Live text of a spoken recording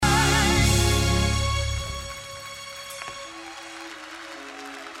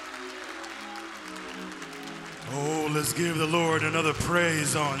Let's give the Lord another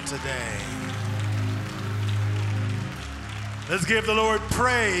praise on today. Let's give the Lord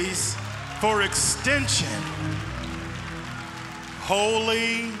praise for extension.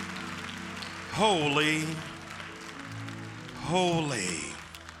 Holy, holy, holy.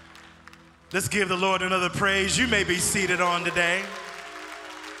 Let's give the Lord another praise. You may be seated on today.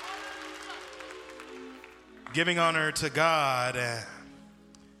 Giving honor to God,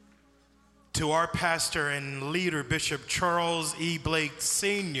 to our pastor and leader, Bishop Charles E. Blake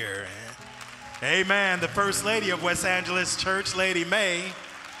Sr. Amen. The First Lady of West Angeles Church, Lady May.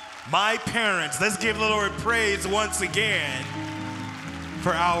 My parents. Let's give the Lord praise once again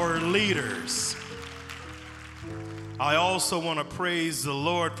for our leaders. I also want to praise the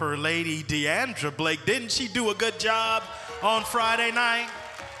Lord for Lady Deandra Blake. Didn't she do a good job on Friday night?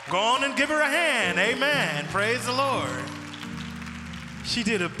 Go on and give her a hand. Amen. Praise the Lord. She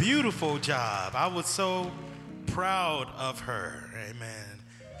did a beautiful job. I was so proud of her. Amen.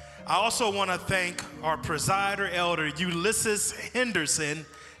 I also want to thank our presider, Elder Ulysses Henderson,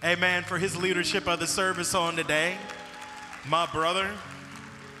 amen, for his leadership of the service on today. My brother,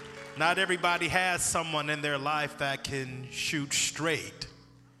 not everybody has someone in their life that can shoot straight.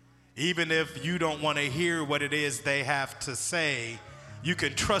 Even if you don't want to hear what it is they have to say, you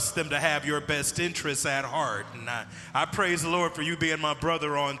can trust them to have your best interests at heart. And I praise the Lord for you being my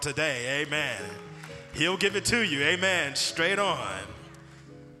brother on today. Amen. He'll give it to you. Amen. Straight on.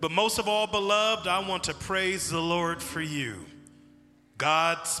 But most of all, beloved, I want to praise the Lord for you,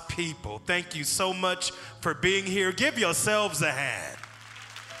 God's people. Thank you so much for being here. Give yourselves a hand.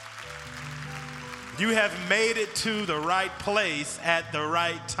 You have made it to the right place at the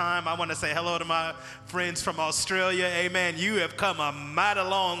right time. I want to say hello to my friends from Australia. Amen. You have come a mighty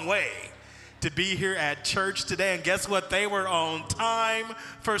long way to be here at church today. And guess what? They were on time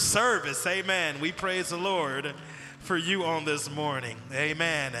for service. Amen. We praise the Lord for you on this morning.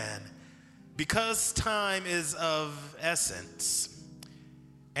 Amen. And because time is of essence,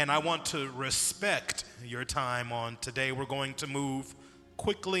 and I want to respect your time on today, we're going to move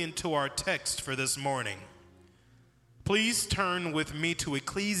quickly into our text for this morning. Please turn with me to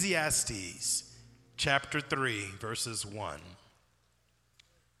Ecclesiastes chapter 3, verses 1.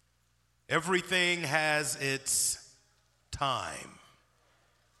 Everything has its time.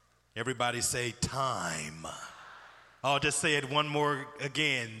 Everybody say time. I'll just say it one more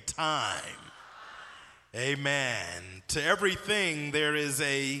again, time. Amen. To everything there is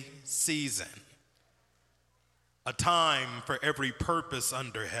a season. A time for every purpose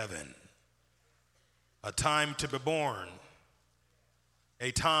under heaven. A time to be born.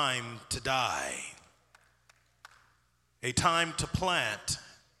 A time to die. A time to plant.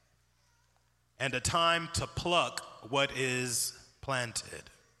 And a time to pluck what is planted.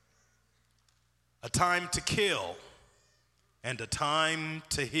 A time to kill. And a time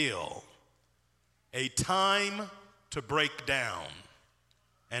to heal. A time to break down.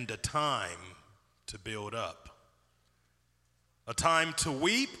 And a time to build up. A time to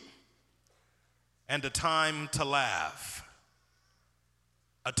weep and a time to laugh.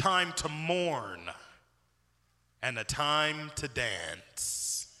 A time to mourn and a time to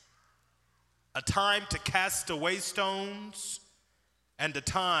dance. A time to cast away stones and a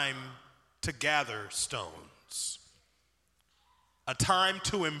time to gather stones. A time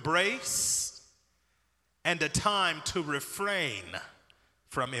to embrace and a time to refrain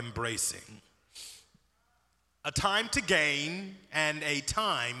from embracing. A time to gain and a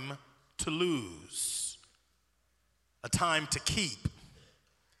time to lose. A time to keep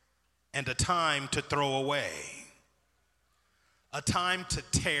and a time to throw away. A time to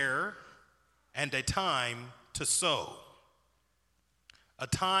tear and a time to sow. A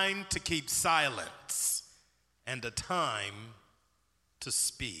time to keep silence and a time to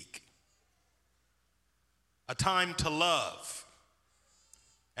speak. A time to love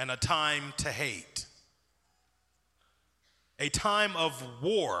and a time to hate. A time of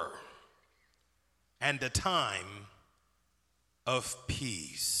war and a time of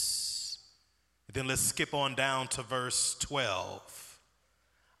peace. Then let's skip on down to verse 12.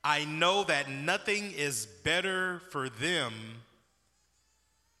 I know that nothing is better for them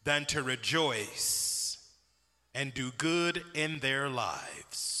than to rejoice and do good in their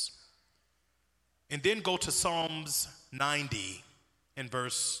lives. And then go to Psalms 90 in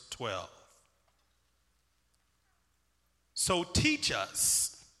verse 12. So teach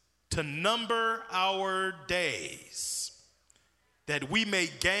us to number our days, that we may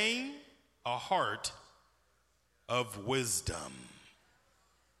gain a heart of wisdom.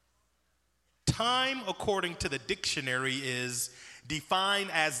 Time, according to the dictionary, is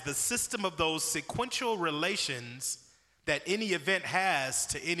defined as the system of those sequential relations that any event has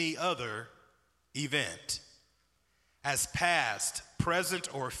to any other event, as past,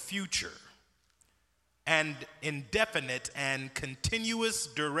 present, or future, and indefinite and continuous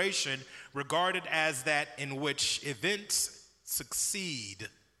duration regarded as that in which events succeed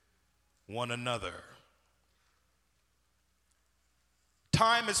one another.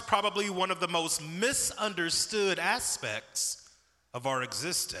 Time is probably one of the most misunderstood aspects of our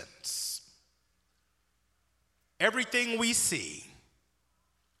existence. Everything we see,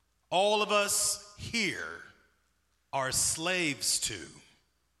 all of us here are slaves to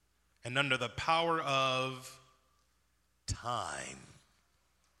and under the power of time.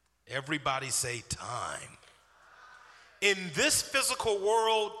 Everybody say time. In this physical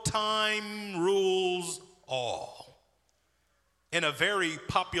world, time rules all. In a very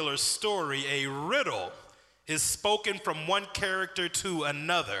popular story, a riddle is spoken from one character to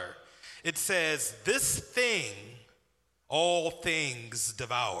another. It says, "This thing all things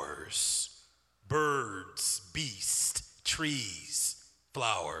devours, birds, beasts, trees,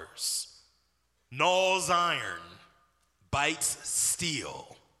 flowers, gnaws iron, bites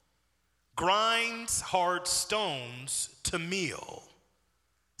steel, grinds hard stones to meal,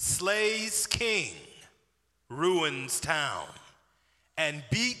 slays king, ruins town, and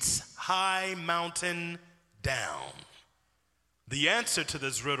beats high mountain down." The answer to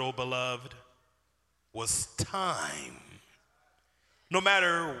this riddle, beloved, was time. No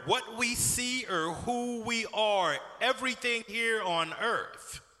matter what we see or who we are, everything here on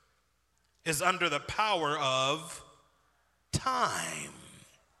earth is under the power of time.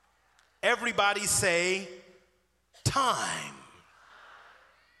 Everybody say time.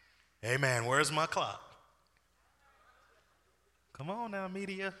 Amen. Where's my clock? Come on now,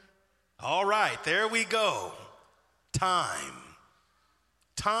 media. All right, there we go. Time.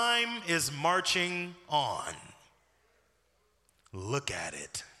 Time is marching on. Look at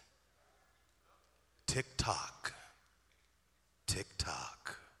it. Tick tock, tick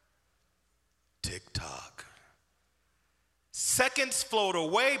tock, tick tock. Seconds float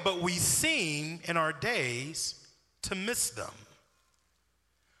away, but we seem in our days to miss them.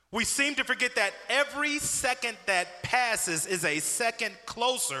 We seem to forget that every second that passes is a second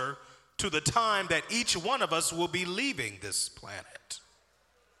closer to the time that each one of us will be leaving this planet.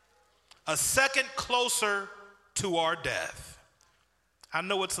 A second closer to our death. I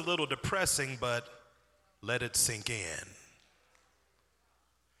know it's a little depressing, but let it sink in.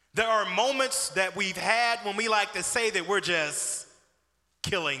 There are moments that we've had when we like to say that we're just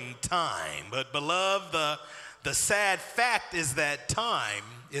killing time. But beloved, the sad fact is that time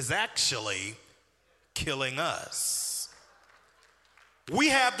is actually killing us. We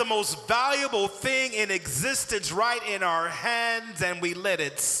have the most valuable thing in existence right in our hands, and we let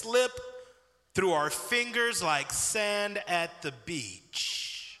it slip through our fingers like sand at the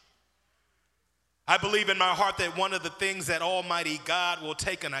beach. I believe in my heart that one of the things that Almighty God will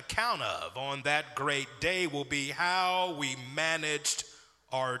take an account of on that great day will be how we managed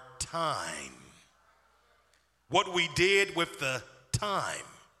our time. What we did with the time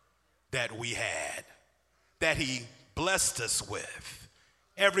that we had, that He blessed us with.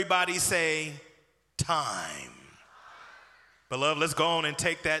 Everybody say time. Beloved, let's go on and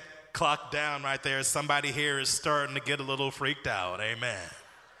take that clock down right there. Somebody here is starting to get a little freaked out. Amen.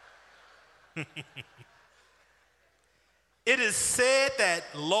 It is said that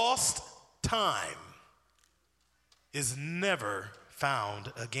lost time is never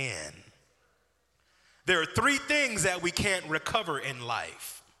found again. There are three things that we can't recover in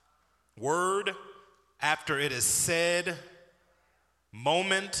life: word after it is said,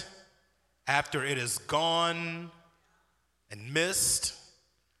 moment after it is gone and missed,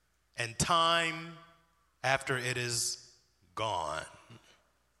 and time after it is gone.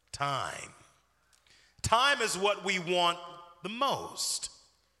 Time. Time is what we want the most,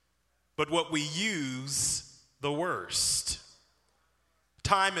 but what we use the worst.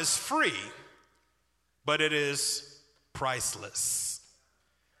 Time is free, but it is priceless.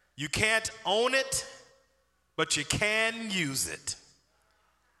 You can't own it, but you can use it.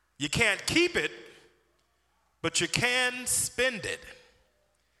 You can't keep it, but you can spend it.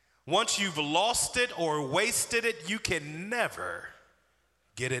 Once you've lost it or wasted it, you can never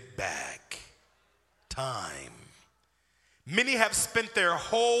get it back. Time. Many have spent their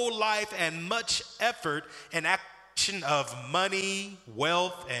whole life and much effort in action of money,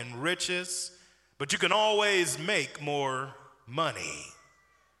 wealth, and riches, but you can always make more money,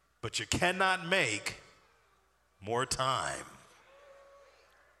 but you cannot make more time.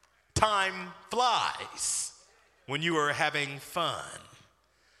 Time flies when you are having fun.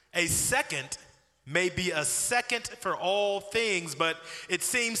 A second may be a second for all things, but it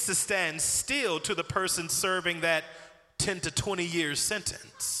seems to stand still to the person serving that 10 to 20 year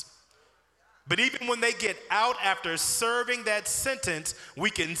sentence. But even when they get out after serving that sentence, we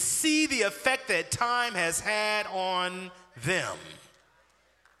can see the effect that time has had on them.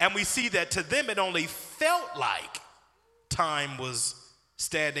 And we see that to them it only felt like time was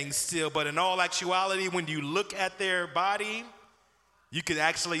standing still. But in all actuality, when you look at their body, you can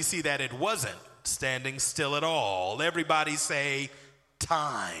actually see that it wasn't standing still at all. Everybody say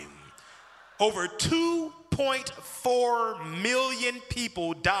time. Over 2.4 million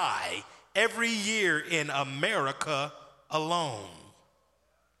people die every year in America alone.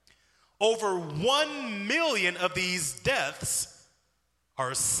 Over 1 million of these deaths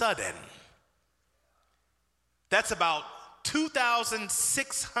are sudden. That's about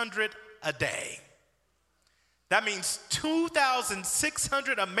 2,600 a day. That means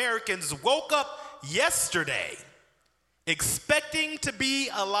 2,600 Americans woke up yesterday expecting to be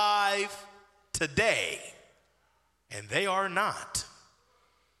alive today, and they are not.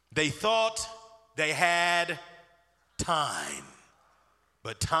 They thought they had time,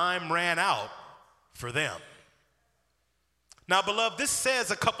 but time ran out for them. Now, beloved, this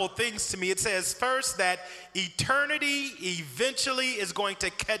says a couple things to me. It says, first, that eternity eventually is going to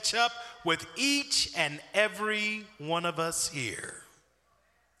catch up with each and every one of us here.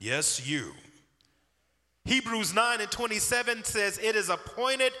 Yes, you. Hebrews 9:27 says, it is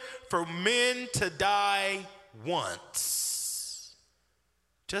appointed for men to die once.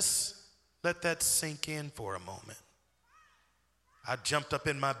 Just let that sink in for a moment. I jumped up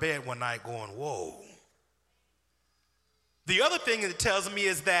in my bed one night going, whoa. The other thing it tells me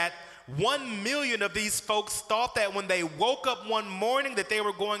is that 1 million of these folks thought that when they woke up one morning that they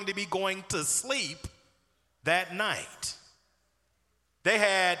were going to be going to sleep that night. They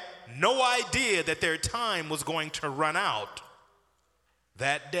had no idea that their time was going to run out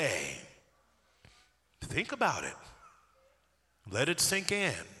that day. Think about it. Let it sink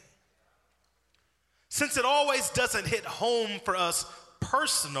in. Since it always doesn't hit home for us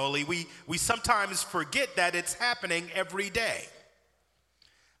personally, we sometimes forget that it's happening every day.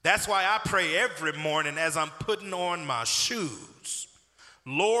 That's why I pray every morning as I'm putting on my shoes.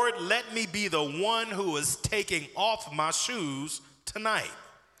 Lord, let me be the one who is taking off my shoes tonight.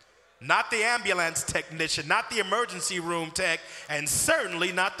 Not the ambulance technician, not the emergency room tech, and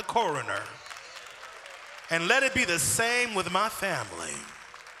certainly not the coroner. And let it be the same with my family.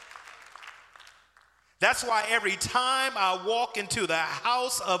 That's why every time I walk into the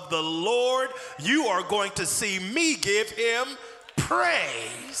house of the Lord, you are going to see me give him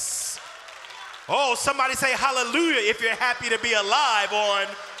praise. Oh, somebody say hallelujah if you're happy to be alive on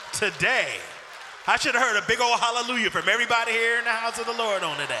today. I should have heard a big old hallelujah from everybody here in the house of the Lord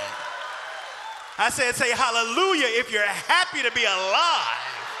on today. I said say hallelujah if you're happy to be alive.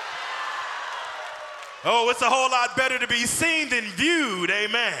 Oh, it's a whole lot better to be seen than viewed,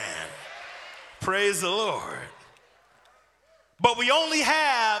 amen. Praise the Lord. But we only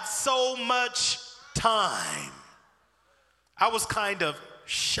have so much time. I was kind of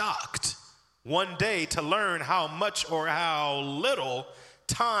shocked one day to learn how much or how little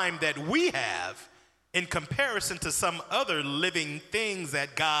time that we have in comparison to some other living things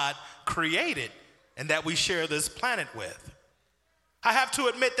that God created and that we share this planet with. I have to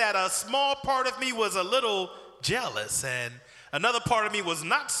admit that a small part of me was a little jealous, and another part of me was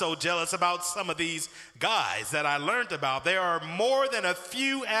not so jealous about some of these guys that I learned about. There are more than a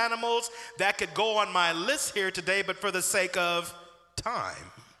few animals that could go on my list here today, but for the sake of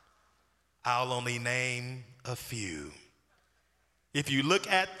time, I'll only name a few. If you look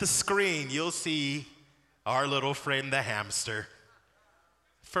at the screen, you'll see our little friend, the hamster.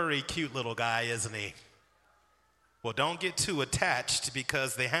 Furry, cute little guy, isn't he? Well, don't get too attached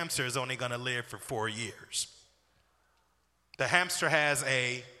because the hamster is only going to live for 4 years. The hamster has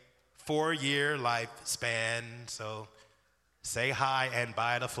a 4-year lifespan, so say hi and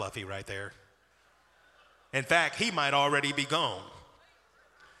bye to Fluffy right there. In fact, he might already be gone.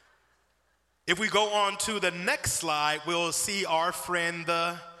 If we go on to the next slide, we'll see our friend,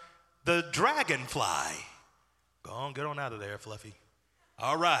 the dragonfly. Go on, get on out of there, Fluffy.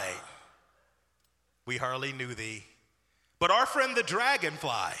 All right. We hardly knew thee. But our friend, the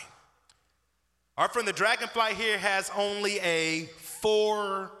dragonfly here has only a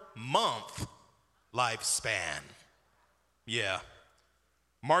 4-month lifespan. Yeah.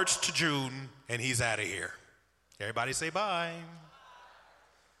 March to June, and he's out of here. Everybody say bye.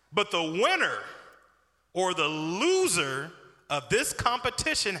 But the winner or the loser of this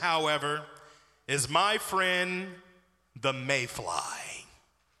competition, however, is my friend, the mayfly.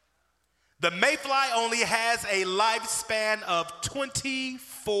 The mayfly only has a lifespan of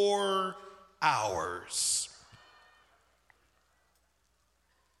 24 hours.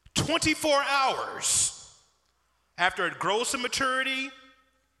 24 hours. After it grows to maturity,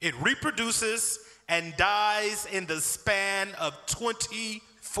 it reproduces and dies in the span of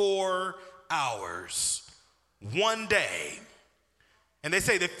 24 hours. One day. And they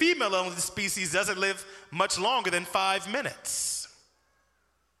say the female of the species doesn't live much longer than 5 minutes.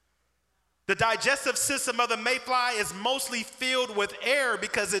 The digestive system of the mayfly is mostly filled with air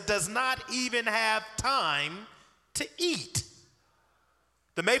because it does not even have time to eat.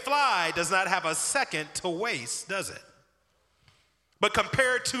 The mayfly does not have a second to waste, does it? But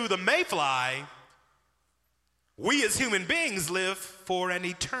compared to the mayfly, we as human beings live for an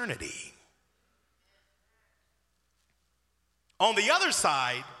eternity. On the other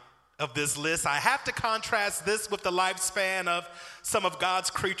side of this list, I have to contrast this with the lifespan of some of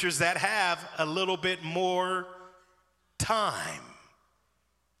God's creatures that have a little bit more time.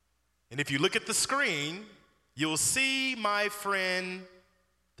 And if you look at the screen, you'll see my friend,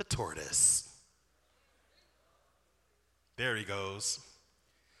 the tortoise. There he goes.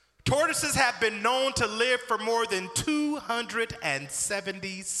 Tortoises have been known to live for more than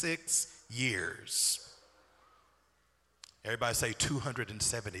 276 years. Everybody say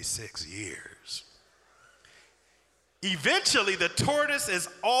 276 years. Eventually, the tortoise is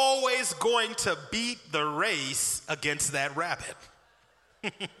always going to beat the race against that rabbit.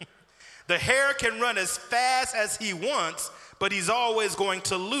 The hare can run as fast as he wants, but he's always going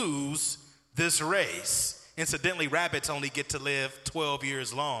to lose this race. Incidentally, rabbits only get to live 12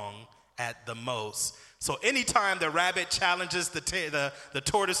 years long at the most. So anytime the rabbit challenges the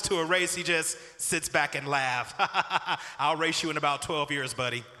tortoise to a race, he just sits back and laughs. I'll race you in about 12 years,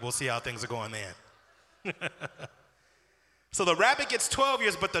 buddy. We'll see how things are going then. So the rabbit gets 12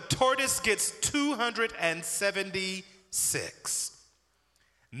 years, but the tortoise gets 276.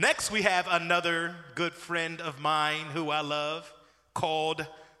 Next, we have another good friend of mine who I love called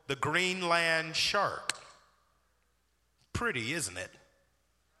the Greenland shark. Pretty, isn't it?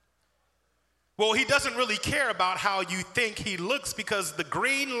 Well, he doesn't really care about how you think he looks because the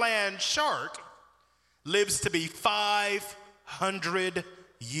Greenland shark lives to be 500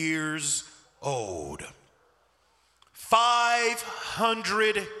 years old.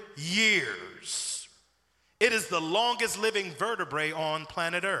 500 years. It is the longest living vertebrate on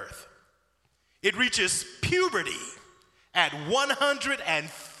planet Earth. It reaches puberty at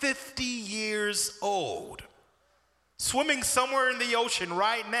 150 years old. Swimming somewhere in the ocean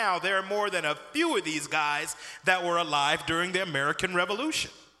right now, there are more than a few of these guys that were alive during the American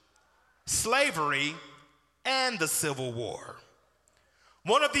Revolution, slavery, and the Civil War.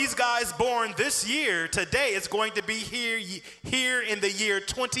 One of these guys born this year, today, is going to be here in the year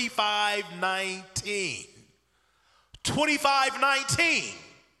 2519. 2519,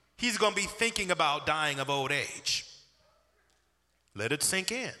 he's going to be thinking about dying of old age. Let it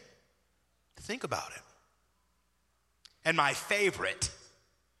sink in. Think about it. And my favorite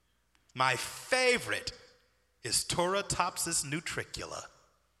is Torotopsis nutricula,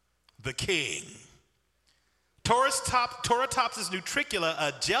 the king. Torotopsis nutricula,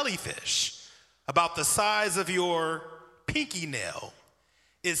 a jellyfish about the size of your pinky nail,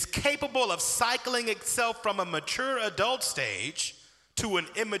 is capable of cycling itself from a mature adult stage to an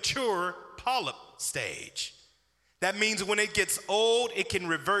immature polyp stage. That means when it gets old, it can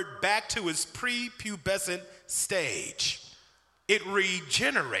revert back to its prepubescent stage. It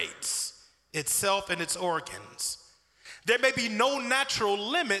regenerates itself and its organs. There may be no natural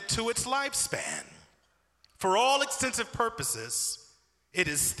limit to its lifespan. For all extensive purposes, it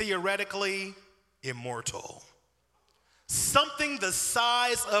is theoretically immortal. Something the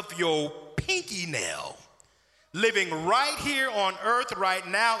size of your pinky nail living right here on earth right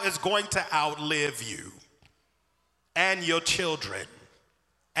now is going to outlive you and your children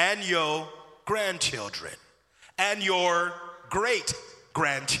and your grandchildren and your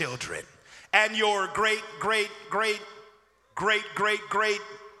great-grandchildren and your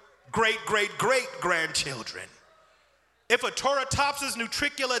great-great-great-great-great-great-great-great-grandchildren. If a Torotopsis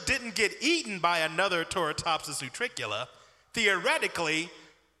nutricula didn't get eaten by another Torotopsis nutricula, theoretically,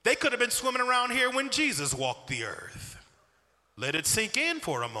 they could have been swimming around here when Jesus walked the earth. Let it sink in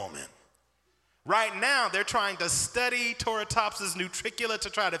for a moment. Right now, they're trying to study Torotopsis nutricula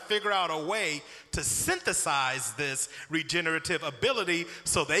to try to figure out a way to synthesize this regenerative ability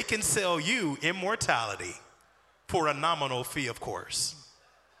so they can sell you immortality for a nominal fee, of course.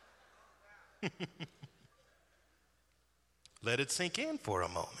 Let it sink in for a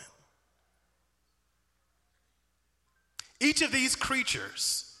moment. Each of these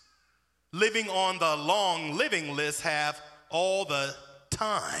creatures living on the long living list have all the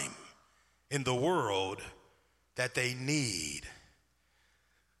time in the world that they need.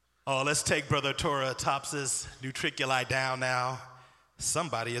 Oh, let's take Brother Torah Tops's Nutriculi down now.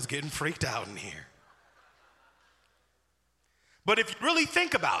 Somebody is getting freaked out in here. But if you really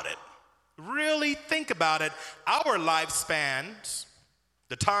think about it, our lifespans,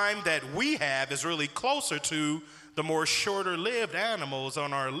 the time that we have is really closer to the more shorter-lived animals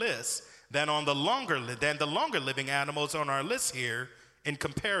on our list than the longer living animals on our list here in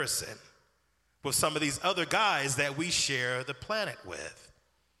comparison with some of these other guys that we share the planet with.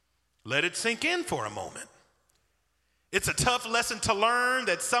 Let it sink in for a moment. It's a tough lesson to learn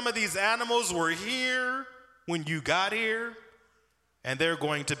that some of these animals were here when you got here, and they're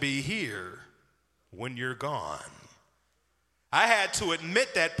going to be here when you're gone. I had to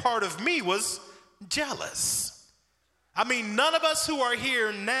admit that part of me was jealous. I mean, none of us who are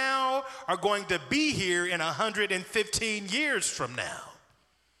here now are going to be here in 115 years from now.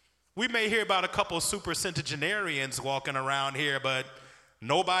 We may hear about a couple of supercentenarians walking around here, but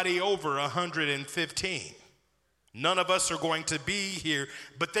nobody over 115. None of us are going to be here,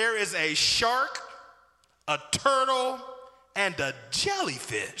 but there is a shark, a turtle, and a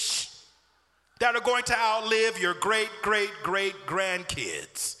jellyfish that are going to outlive your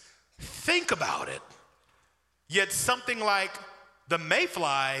great-great-great-grandkids. Think about it. Yet something like the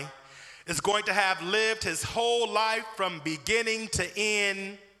mayfly is going to have lived his whole life from beginning to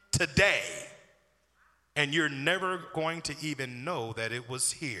end today, and you're never going to even know that it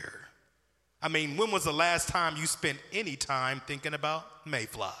was here. I mean, when was the last time you spent any time thinking about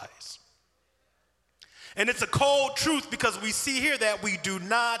mayflies? And it's a cold truth because we see here that we do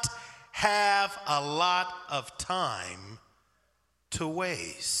not have a lot of time to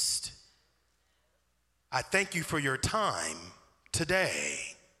waste. I thank you for your time today.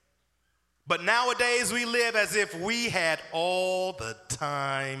 But nowadays we live as if we had all the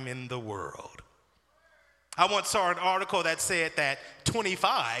time in the world. I once saw an article that said that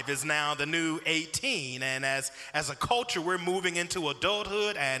 25 is now the new 18, and as a culture, we're moving into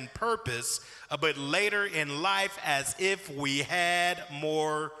adulthood and purpose a bit later in life as if we had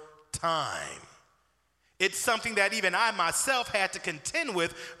more time. It's something that even I myself had to contend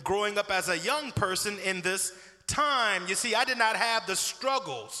with growing up as a young person in this time. You see, I did not have the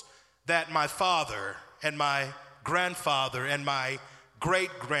struggles that my father and my grandfather and my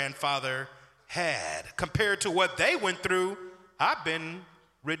great-grandfather had. Compared to what they went through, I've been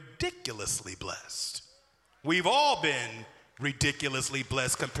ridiculously blessed. We've all been ridiculously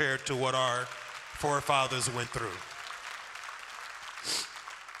blessed compared to what our forefathers went through.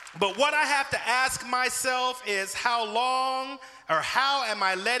 But what I have to ask myself is how long or how am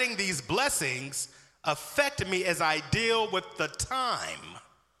I letting these blessings affect me as I deal with the time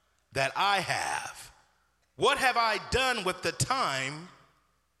that I have? What have I done with the time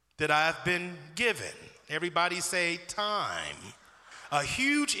that I've been given? Everybody say time. A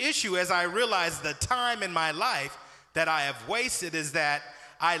huge issue as I realize the time in my life that I have wasted is that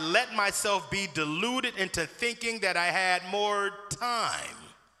I let myself be deluded into thinking that I had more time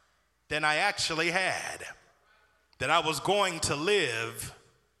than I actually had, that I was going to live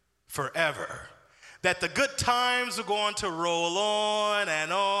forever, that the good times were going to roll on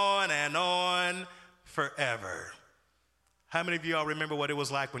and on and on forever. How many of y'all remember what it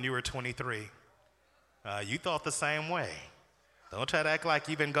was like when you were 23? You thought the same way. Don't try to act like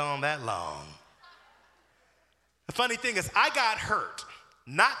you've been gone that long. The funny thing is, I got hurt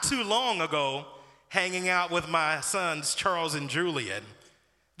not too long ago hanging out with my sons, Charles and Julian.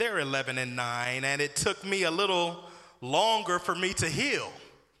 They're 11 and 9, and it took me a little longer for me to heal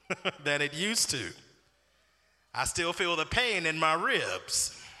than it used to. I still feel the pain in my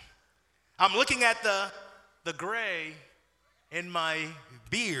ribs. I'm looking at the gray in my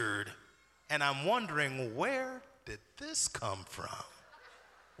beard, and I'm wondering, where did this come from?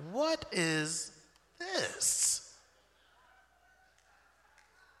 What is this?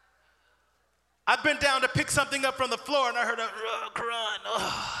 I've been down to pick something up from the floor, and I heard a grunt,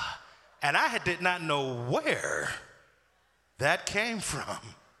 and I did not know where that came from.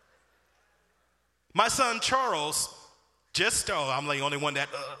 My son Charles I'm the only one that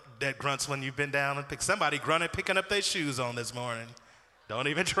grunts when you've been down and pick. Somebody grunted picking up their shoes on this morning. Don't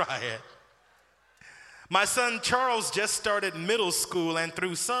even try it. My son Charles just started middle school, and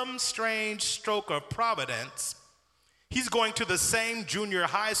through some strange stroke of providence, he's going to the same junior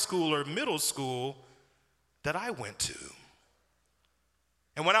high school or middle school that I went to.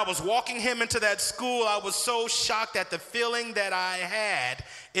 And when I was walking him into that school, I was so shocked at the feeling that I had.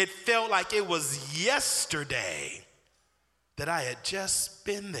 It felt like it was yesterday that I had just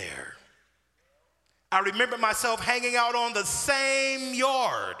been there. I remember myself hanging out on the same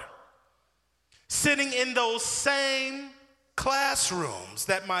yard, sitting in those same classrooms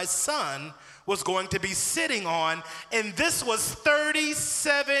that my son was going to be sitting on, and this was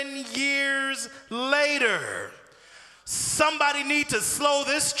 37 years later. Somebody need to slow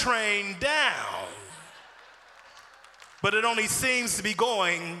this train down. But it only seems to be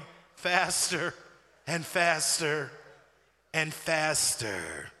going faster and faster and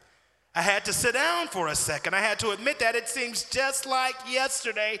faster. I had to sit down for a second. I had to admit that it seems just like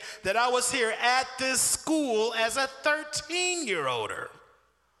yesterday that I was here at this school as a 13-year-older.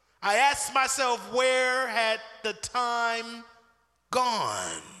 I asked myself, where had the time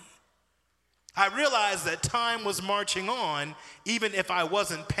gone? I realized that time was marching on even if I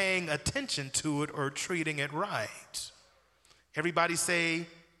wasn't paying attention to it or treating it right. Everybody say,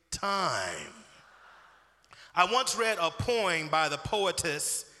 time. I once read a poem by the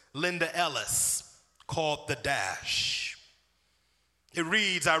poetess Linda Ellis called The Dash. It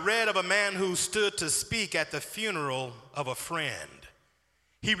reads, I read of a man who stood to speak at the funeral of a friend.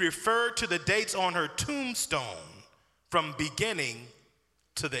 He referred to the dates on her tombstone from beginning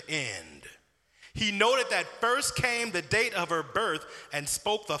to the end. He noted that first came the date of her birth and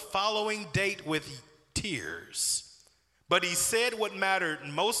spoke the following date with tears. But he said what mattered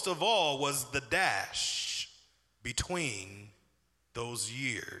most of all was the dash between those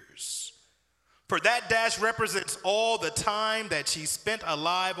years. For that dash represents all the time that she spent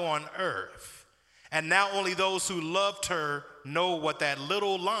alive on earth. And now only those who loved her know what that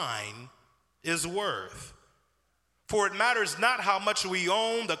little line is worth. For it matters not how much we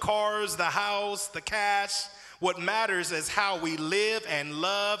own, the cars, the house, the cash. What matters is how we live and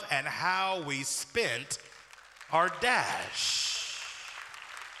love and how we spent our dash.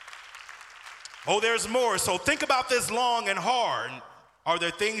 Oh, there's more. So think about this long and hard. Are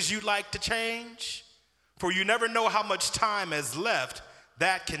there things you'd like to change? For you never know how much time is left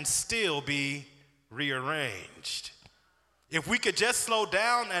that can still be rearranged. If we could just slow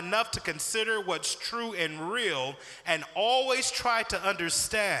down enough to consider what's true and real and always try to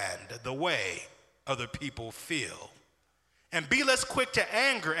understand the way other people feel. And be less quick to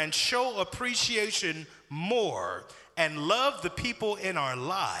anger and show appreciation more and love the people in our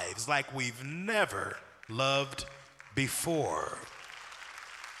lives like we've never loved before.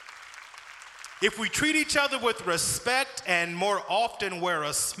 If we treat each other with respect and more often wear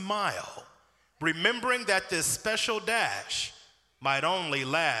a smile, remembering that this special dash might only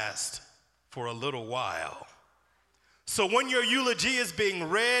last for a little while. So when your eulogy is being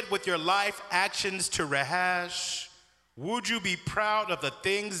read with your life actions to rehash, would you be proud of the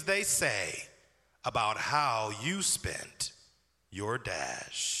things they say about how you spent your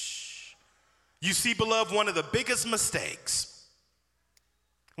dash? You see, beloved, one of the biggest mistakes,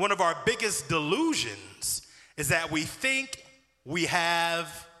 one of our biggest delusions is that we think we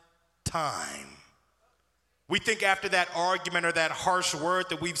have time. We think after that argument or that harsh word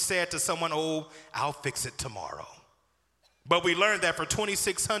that we've said to someone, oh, I'll fix it tomorrow. But we learned that for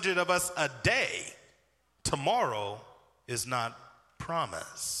 2,600 of us a day, tomorrow is not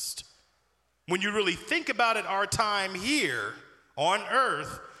promised. When you really think about it, our time here on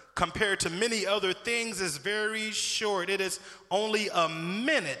earth compared to many other things is very short. It is only a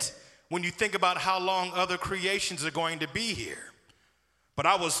minute when you think about how long other creations are going to be here. But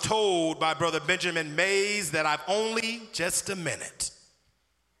I was told by Brother Benjamin Mays that I've only just a minute,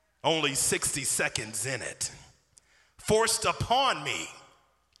 only 60 seconds in it. Forced upon me,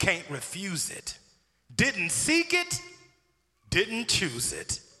 can't refuse it. Didn't seek it, didn't choose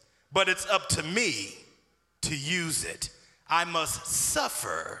it, but it's up to me to use it. I must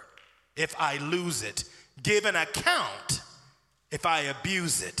suffer if I lose it, give an account if I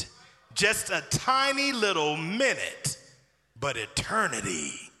abuse it. Just a tiny little minute, but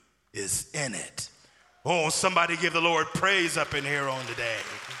eternity is in it. Oh, somebody give the Lord praise up in here on today.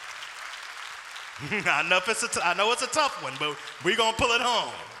 I know it's a tough one, but we're going to pull it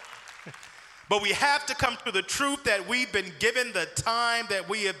home. But we have to come to the truth that we've been given the time that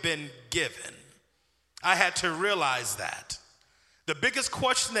we have been given. I had to realize that. The biggest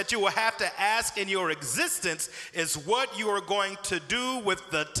question that you will have to ask in your existence is what you are going to do with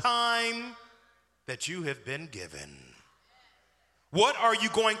the time that you have been given. What are you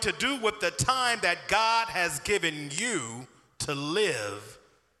going to do with the time that God has given you to live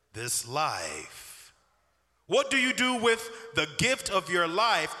this life? What do you do with the gift of your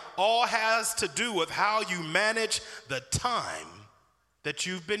life? All has to do with how you manage the time that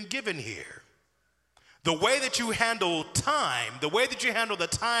you've been given here. The way that you handle time, the way that you handle the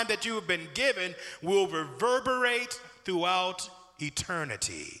time that you have been given will reverberate throughout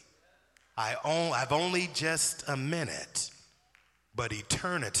eternity. I've only just a minute, but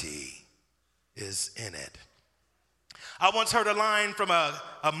eternity is in it. I once heard a line from a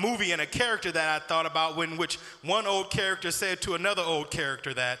movie and a character that I thought about, in which one old character said to another old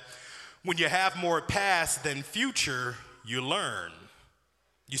character that when you have more past than future, you learn.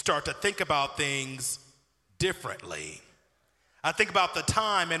 You start to think about things differently. I think about the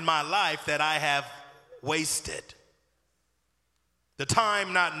time in my life that I have wasted. The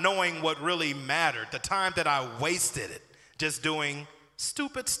time not knowing what really mattered. The time that I wasted it just doing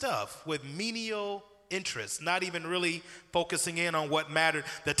stupid stuff with menial interests, not even really focusing in on what mattered.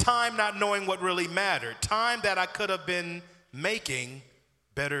 The time not knowing what really mattered. Time that I could have been making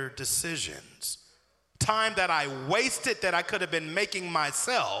better decisions. Time that I wasted that I could have been making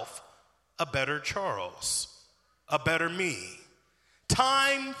myself a better Charles, a better me.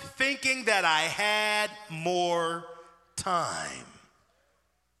 Time thinking that I had more time.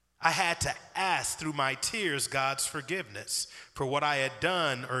 I had to ask through my tears God's forgiveness for what I had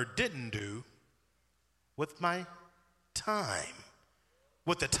done or didn't do with my time,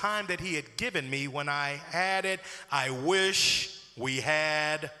 with the time that he had given me when I had it. I wish we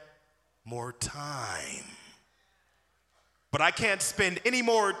had more time. But I can't spend any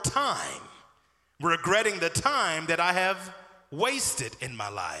more time regretting the time that I have wasted in my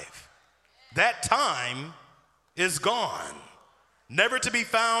life. That time is gone, never to be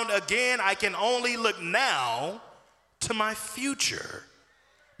found again. I can only look now to my future.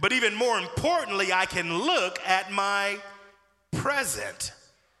 But even more importantly, I can look at my present.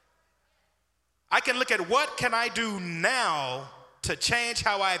 I can look at what can I do now to change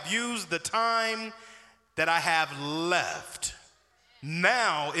how I've used the time that I have left.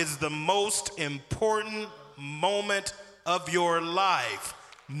 Now is the most important moment of your life.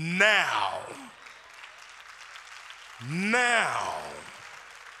 Now.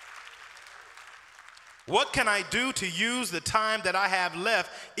 What can I do to use the time that I have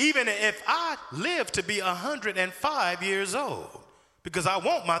left, even if I live to be 105 years old? Because I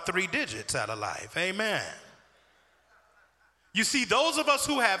want my 3 digits out of life. Amen. You see, those of us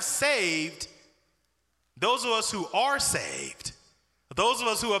who have saved, those of us who are saved, those of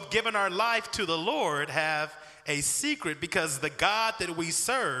us who have given our life to the Lord have a secret, because the God that we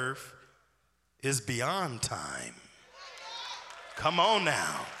serve is beyond time. Come on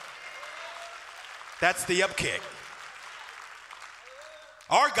now. That's the upkick.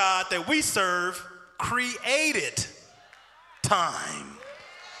 Our God that we serve created time.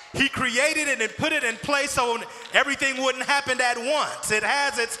 He created it and put it in place so everything wouldn't happen at once. It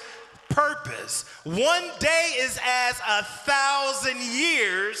has its purpose. One day is as 1,000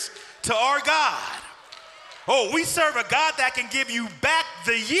 years to our God. Oh, we serve a God that can give you back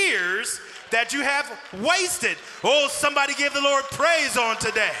the years that you have wasted. Oh, somebody give the Lord praise on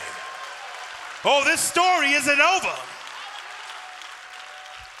today. Oh, this story isn't over.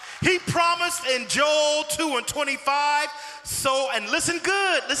 He promised in Joel 2:25, and listen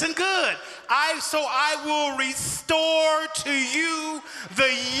good. I will restore to you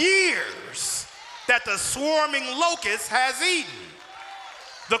the years that the swarming locust has eaten.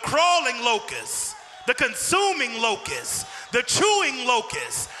 The crawling locust, the consuming locust, the chewing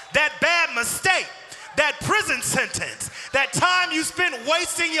locust, that bad mistake, that prison sentence, that time you spent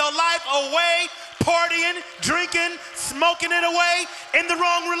wasting your life away, partying, drinking, smoking it away, in the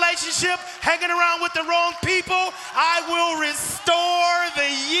wrong relationship, hanging around with the wrong people. I will restore the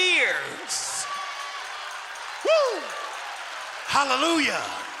years. Woo! Hallelujah.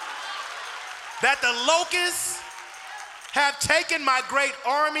 That the locusts have taken my great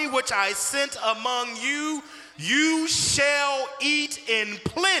army which I sent among you. You shall eat in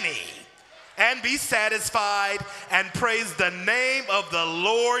plenty and be satisfied, and praise the name of the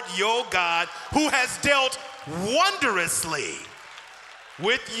Lord your God, who has dealt wondrously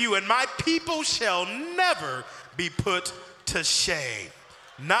with you. And my people shall never be put to shame,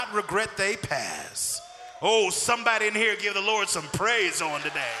 not regret they pass. Oh, somebody in here give the Lord some praise on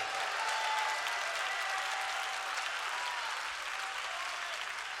today.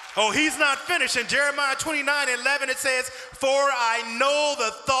 Oh, he's not finished. In Jeremiah 29:11, it says, for I know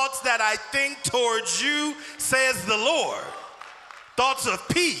the thoughts that I think towards you, says the Lord, thoughts of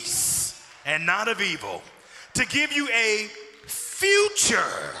peace and not of evil, to give you a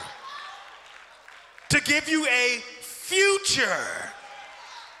future. To give you a future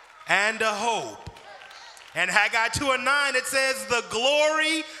and a hope. And Haggai 2:9, it says, the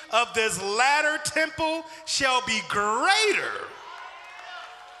glory of this latter temple shall be greater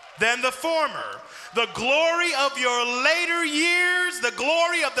than the former. The glory of your later years, the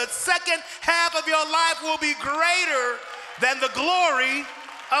glory of the second half of your life will be greater than the glory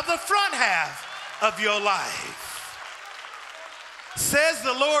of the front half of your life. Says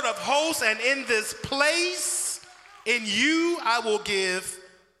the Lord of hosts, and in this place, in you I will give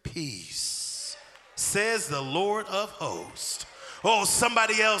peace. Says the Lord of hosts. Oh,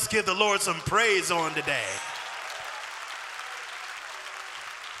 somebody else give the Lord some praise on today.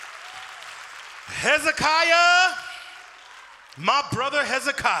 Hezekiah, my brother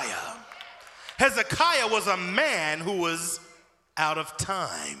Hezekiah. Hezekiah was a man who was out of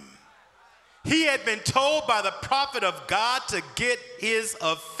time. He had been told by the prophet of God to get his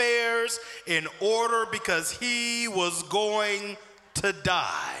affairs in order because he was going to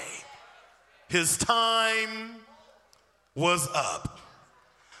die. His time was up.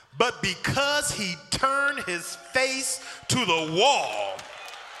 But because he turned his face to the wall,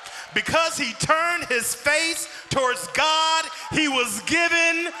 because he turned his face towards God, he was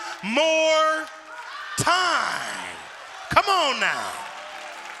given more time. Come on now.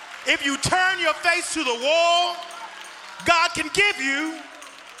 If you turn your face to the wall, God can give you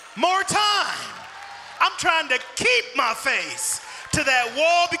more time. I'm trying to keep my face to that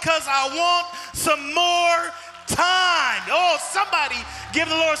wall because I want some more time. Oh, somebody give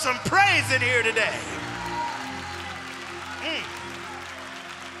the Lord some praise in here today.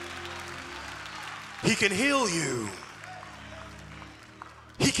 He can heal you.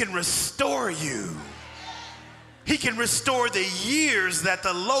 He can restore you. He can restore the years that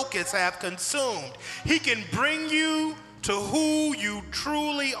the locusts have consumed. He can bring you to who you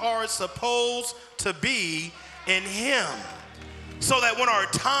truly are supposed to be in Him, so that when our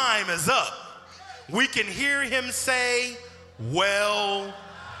time is up, we can hear Him say, "Well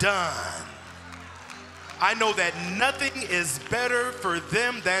done." I know that nothing is better for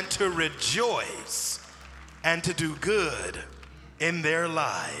them than to rejoice and to do good in their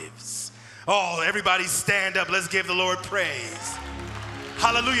lives. Oh, everybody stand up. Let's give the Lord praise.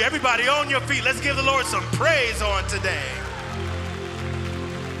 Hallelujah. Everybody on your feet. Let's give the Lord some praise on today.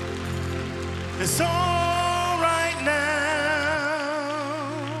 It's all right now.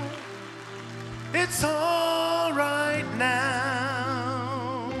 It's all right now.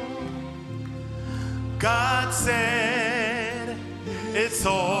 God said it's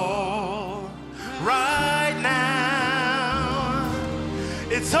all right now.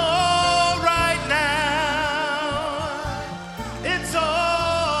 It's all right now. It's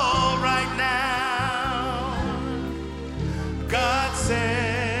all right now. God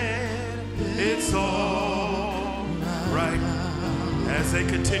said it's all right. As they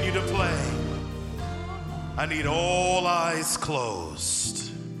continue to play, I need all eyes closed.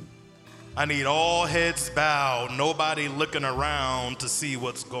 I need all heads bowed, nobody looking around to see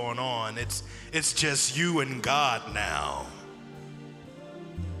what's going on. It's just you and God now.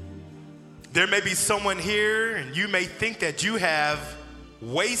 There may be someone here and you may think that you have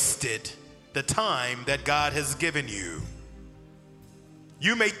wasted the time that God has given you.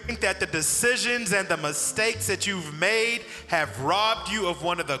 You may think that the decisions and the mistakes that you've made have robbed you of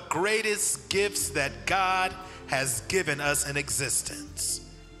one of the greatest gifts that God has given us in existence.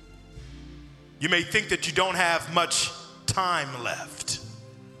 You may think that you don't have much time left,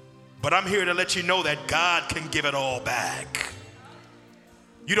 but I'm here to let you know that God can give it all back.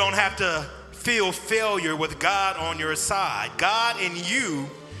 You don't have to feel failure with God on your side. God in you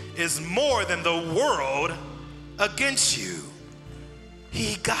is more than the world against you.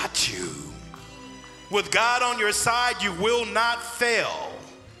 He got you. With God on your side, you will not fail.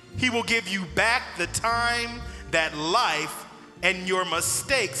 He will give you back the time that life and your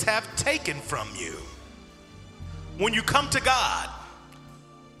mistakes have taken from you. When you come to God,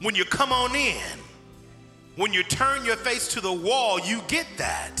 when you come on in, when you turn your face to the wall, you get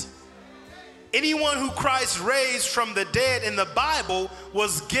that. Anyone who Christ raised from the dead in the Bible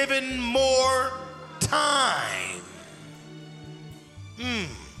was given more time.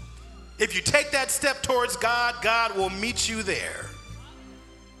 If you take that step towards God, God will meet you there.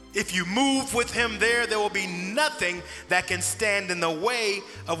 If you move with Him there, there will be nothing that can stand in the way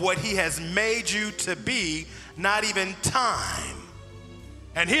of what He has made you to be, not even time.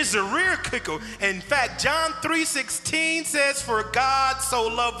 And here's the rear kicker. In fact, John 3:16 says, "For God so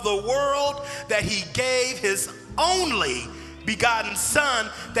loved the world that He gave His only begotten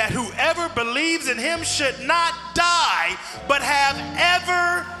Son, that whoever believes in Him should not die, but have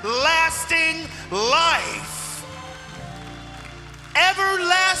everlasting life."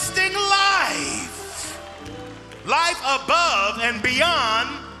 Everlasting life. Life above and beyond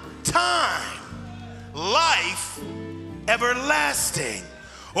time. Life everlasting.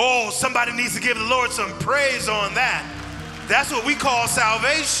 Oh, somebody needs to give the Lord some praise on that. That's what we call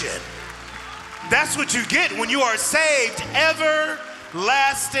salvation. That's what you get when you are saved.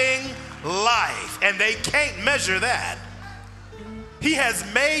 everlasting life, and they can't measure that. He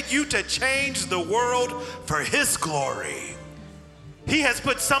has made you to change the world for his glory. He has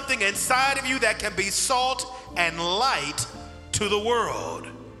put something inside of you that can be salt and light to the world.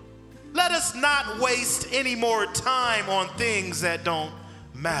 Let us not waste any more time on things that don't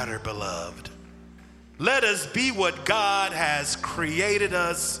matter, beloved. Let us be what God has created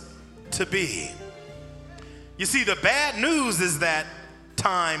us to be. You see, the bad news is that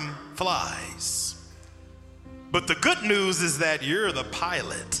time flies. But the good news is that you're the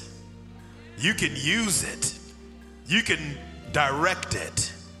pilot. You can use it. You can direct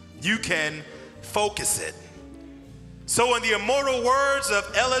it. You can focus it. So in the immortal words of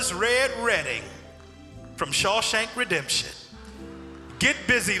Ellis Red Redding from Shawshank Redemption, get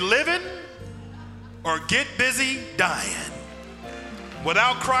busy living or get busy dying.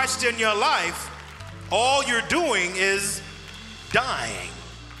 Without Christ in your life, all you're doing is dying.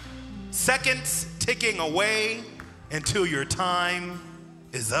 Seconds ticking away until your time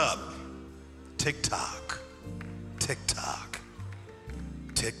is up. Tick tock, tick tock,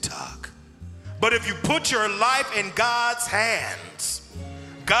 tick tock. But if you put your life in God's hands,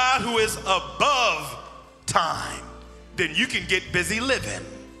 God who is above time, then you can get busy living.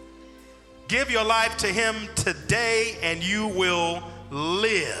 Give your life to him today and you will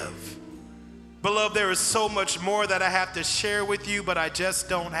live. Beloved, there is so much more that I have to share with you, but I just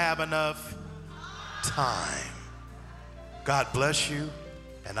don't have enough time. God bless you,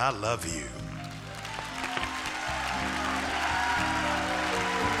 and I love you.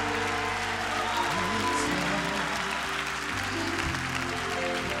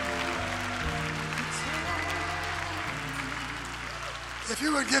 If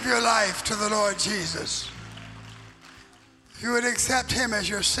you would give your life to the Lord Jesus, if you would accept him as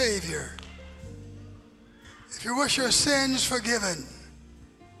your Savior, if you wish your sins forgiven,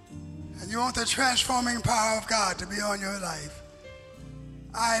 and you want the transforming power of God to be on your life,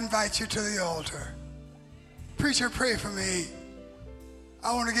 I invite you to the altar. Preacher, pray for me.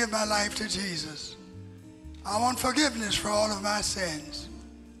 I want to give my life to Jesus. I want forgiveness for all of my sins.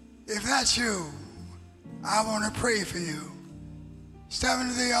 If that's you, I want to pray for you. Step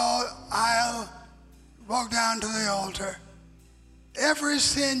into the aisle, walk down to the altar. Every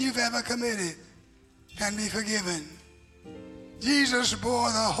sin you've ever committed can be forgiven. Jesus bore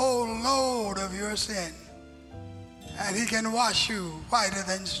the whole load of your sin, and he can wash you whiter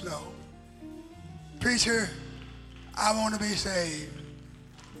than snow. Preacher, I want to be saved.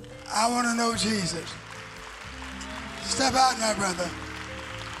 I want to know Jesus. Step out, my brother.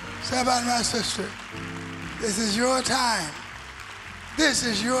 Step out, my sister. This is your time. This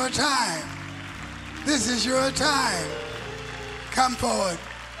is your time. This is your time. Come forward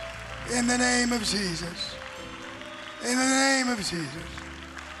in the name of Jesus. In the name of Jesus.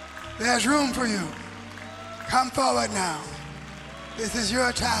 There's room for you. Come forward now. This is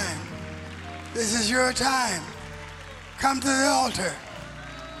your time. This is your time. Come to the altar.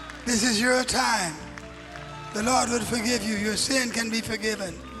 This is your time. The Lord will forgive you. Your sin can be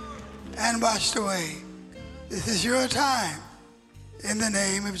forgiven and washed away. This is your time. In the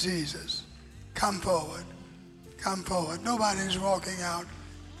name of Jesus, come forward. Come forward. Nobody's walking out.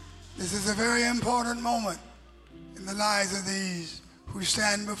 This is a very important moment in the lives of these who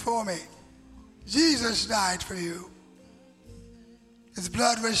stand before me. Jesus died for you. His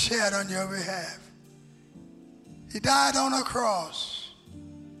blood was shed on your behalf. He died on a cross,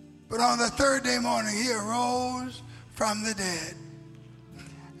 but on the third day morning, he arose from the dead.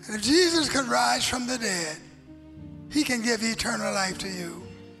 And if Jesus could rise from the dead, he can give eternal life to you.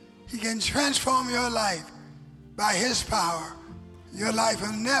 He can transform your life by his power. Your life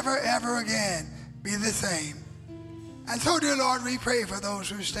will never, ever again be the same. And so, dear Lord, we pray for those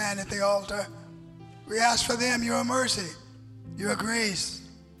who stand at the altar. We ask for them your mercy, your grace,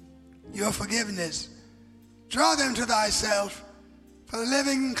 your forgiveness. Draw them to thyself, for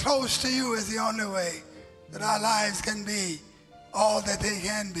living close to you is the only way that our lives can be all that they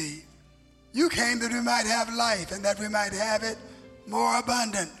can be. You came that we might have life and that we might have it more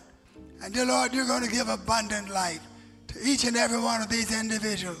abundant. And dear Lord, you're going to give abundant life to each and every one of these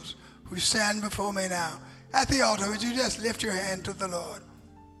individuals who stand before me now. At the altar, would you just lift your hand to the Lord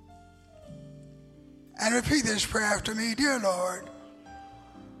and repeat this prayer after me. Dear Lord,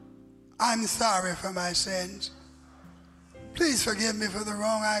 I'm sorry for my sins. Please forgive me for the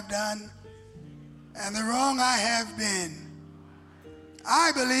wrong I've done and the wrong I have been.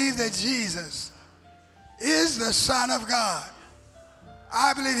 I believe that Jesus is the Son of God.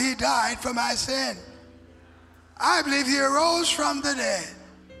 I believe he died for my sin. I believe he arose from the dead.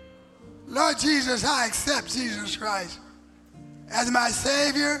 Lord Jesus, I accept Jesus Christ as my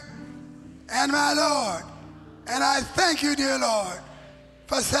Savior and my Lord. And I thank you, dear Lord,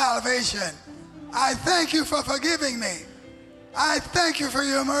 for salvation. I thank you for forgiving me. I thank you for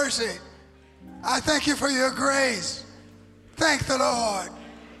your mercy. I thank you for your grace. Thank the Lord.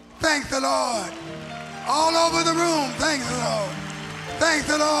 Thank the Lord. All over the room, thank the Lord. Thank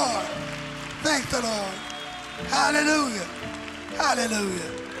the Lord. Thank the Lord. Hallelujah.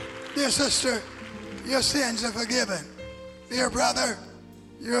 Hallelujah. Dear sister, your sins are forgiven. Dear brother,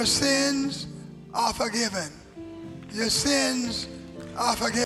 your sins are forgiven. Your sins are forgiven.